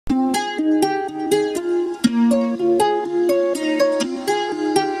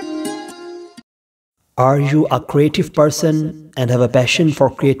Are you a creative person and have a passion for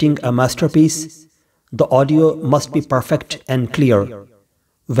creating a masterpiece? The audio must be perfect and clear.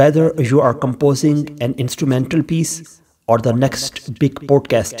 Whether you are composing an instrumental piece or the next big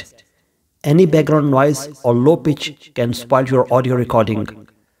podcast, any background noise or low pitch can spoil your audio recording.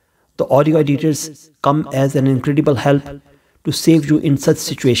 The audio editors come as an incredible help to save you in such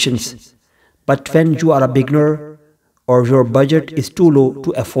situations. But when you are a beginner or your budget is too low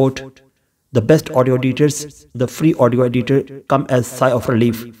to afford, the best audio editors, the free audio editor, come as sigh of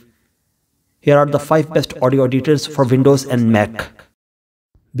relief. Here are the 5 best audio editors for Windows and Mac.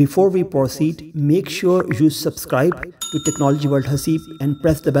 Before we proceed, make sure you subscribe to Technology World Hasib and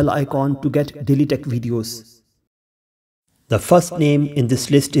press the bell icon to get daily tech videos. The first name in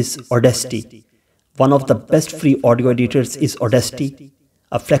this list is Audacity. One of the best free audio editors is Audacity,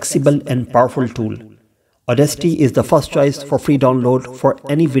 a flexible and powerful tool. Audacity is the first choice for free download for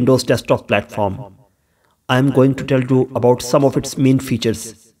any Windows desktop platform. I am going to tell you about some of its main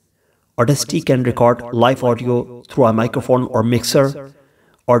features. Audacity can record live audio through a microphone or mixer,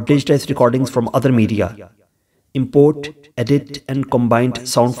 or digitize recordings from other media, import, edit and combined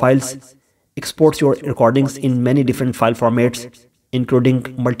sound files, exports your recordings in many different file formats,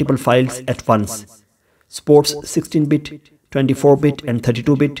 including multiple files at once, supports 16-bit, 24-bit and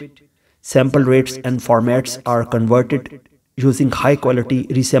 32-bit, sample rates and formats are converted using high-quality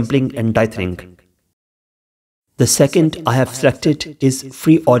resampling and dithering. The second I have selected is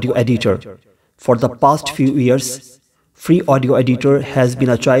Free Audio Editor. For the past few years, Free Audio Editor has been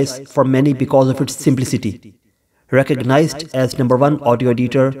a choice for many because of its simplicity. Recognized as #1 audio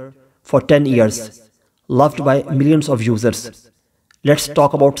editor for 10 years, loved by millions of users. Let's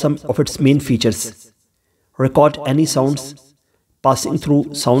talk about some of its main features. Record any sounds passing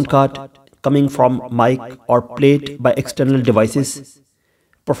through sound card, coming from mic or played by external devices.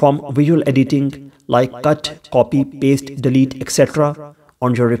 Perform visual editing like cut, copy, paste, delete, etc.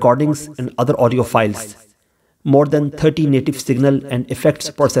 on your recordings and other audio files. More than 30 native signal and effects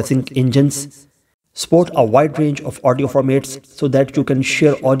processing engines. Support a wide range of audio formats so that you can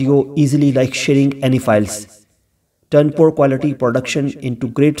share audio easily like sharing any files. Turn poor quality production into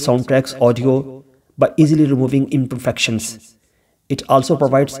great soundtracks audio by easily removing imperfections. It also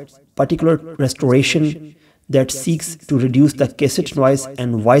provides particular restoration that seeks to reduce the cassette noise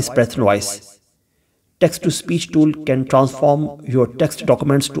and voice breath noise. Text-to-speech tool can transform your text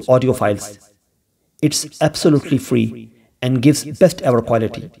documents to audio files. It's absolutely free and gives best ever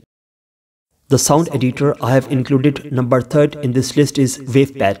quality. The sound editor I have included #3 in this list is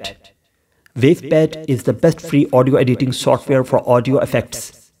Wavepad. Wavepad is the best free audio editing software for audio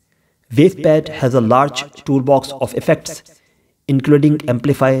effects. Wavepad has a large toolbox of effects including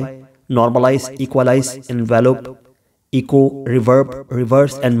amplify, normalize, equalize, envelope, echo, reverb,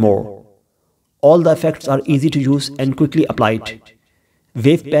 reverse and more. All the effects are easy to use and quickly applied.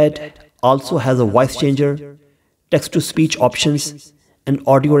 Wavepad also has a voice changer, text-to-speech options, and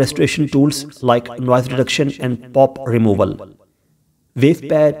audio restoration tools like noise reduction and pop removal.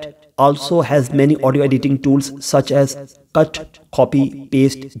 Wavepad also has many audio editing tools such as cut, copy,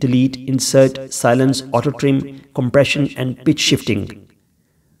 paste, delete, insert, silence, auto-trim, compression, and pitch shifting.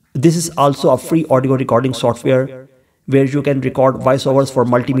 This is also a free audio recording software where you can record voiceovers for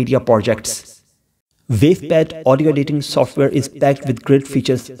multimedia projects. Wavepad audio editing software is packed with great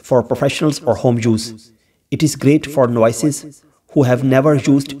features for professionals or home use. It is great for novices who have never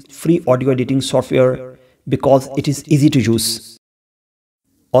used free audio editing software because it is easy to use.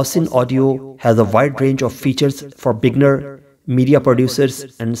 Ausin Audio has a wide range of features for beginner, media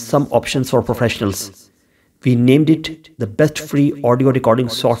producers and some options for professionals. We named it the best free audio recording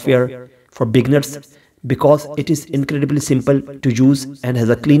software for beginners because it is incredibly simple to use and has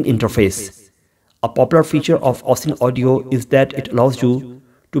a clean interface. A popular feature of Ausin Audio is that it allows you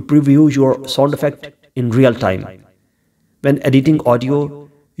to preview your sound effect in real time. When editing audio,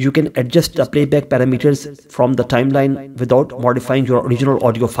 you can adjust the playback parameters from the timeline without modifying your original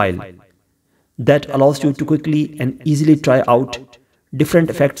audio file. That allows you to quickly and easily try out different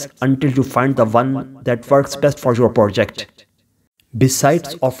effects until you find the one that works best for your project.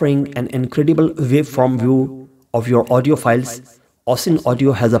 Besides offering an incredible waveform view of your audio files, Ausin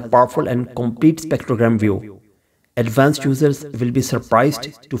Audio has a powerful and complete spectrogram view. Advanced users will be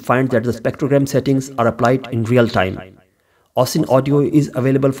surprised to find that the spectrogram settings are applied in real time. Ausin Audio is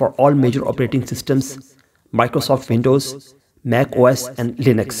available for all major operating systems, Microsoft Windows, Mac OS and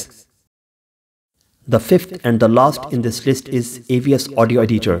Linux. The fifth and the last in this list is AVS Audio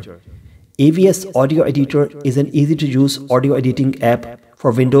Editor. AVS Audio Editor is an easy-to-use audio editing app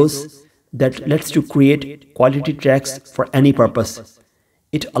for Windows that lets you create quality tracks for any purpose.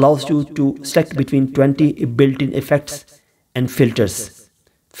 It allows you to select between 20 built-in effects and features.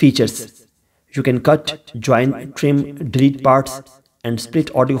 You can cut, join, trim, delete parts, and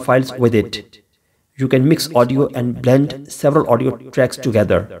split audio files with it. You can mix audio and blend several audio tracks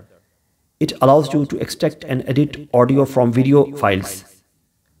together. It allows you to extract and edit audio from video files.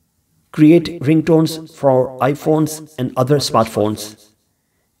 Create ringtones for iPhones and other smartphones.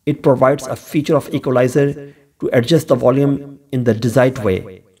 It provides a feature of equalizer to adjust the volume in the desired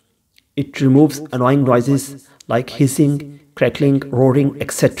way. It removes annoying noises like hissing, crackling, roaring,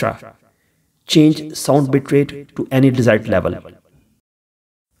 etc. Change sound bitrate to any desired level.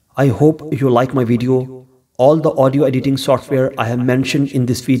 I hope you like my video. All the audio editing software I have mentioned in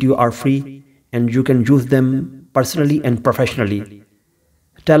this video are free and you can use them personally and professionally.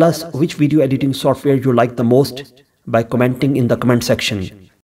 Tell us which video editing software you like the most by commenting in the comment section.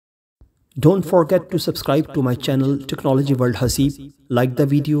 Don't forget to subscribe to my channel Technology World Hasib, like the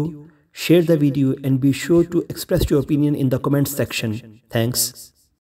video, share the video and be sure to express your opinion in the comment section. Thanks.